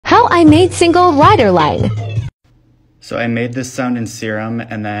I made single rider line. So I made this sound in Serum,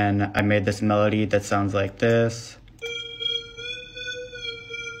 and then I made this melody that sounds like this.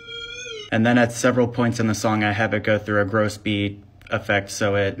 And then at several points in the song, I have it go through a gross beat effect,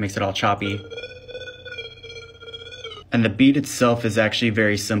 so it makes it all choppy. And the beat itself is actually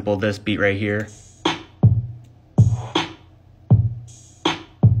very simple, this beat right here.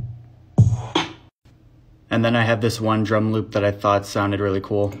 And then I have this one drum loop that I thought sounded really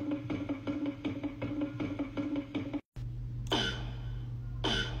cool.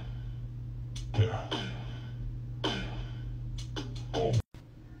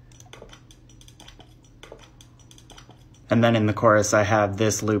 And then in the chorus, I have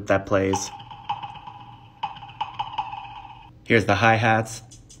this loop that plays. Here's the hi-hats.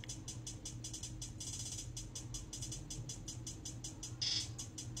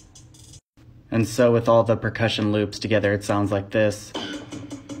 And so with all the percussion loops together, it sounds like this.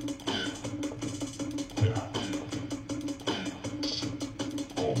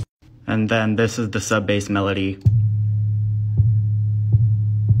 And then this is the sub-bass melody.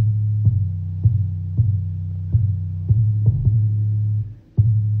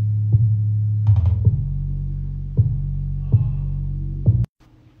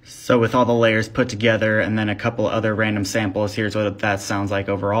 So with all the layers put together and then a couple other random samples, here's what that sounds like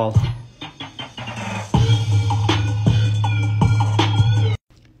overall.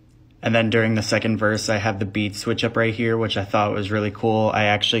 And then during the second verse, I have the beat switch up right here, which I thought was really cool. I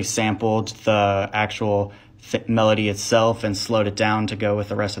actually sampled the actual melody itself and slowed it down to go with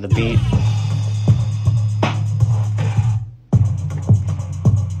the rest of the beat.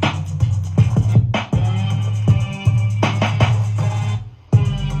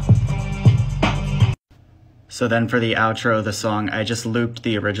 So then for the outro of the song, I just looped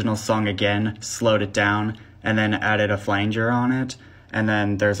the original song again, slowed it down, and then added a flanger on it. And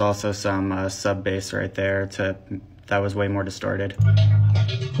then there's also some sub bass right there that was way more distorted.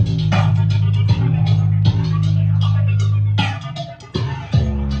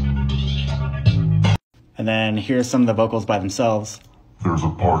 And then here's some of the vocals by themselves. There's a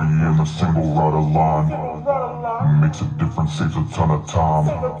party in the single rider line. Makes a difference, saves a ton of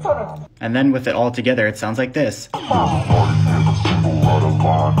time. And then with it all together, it sounds like this. There's a party in the single rider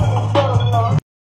line.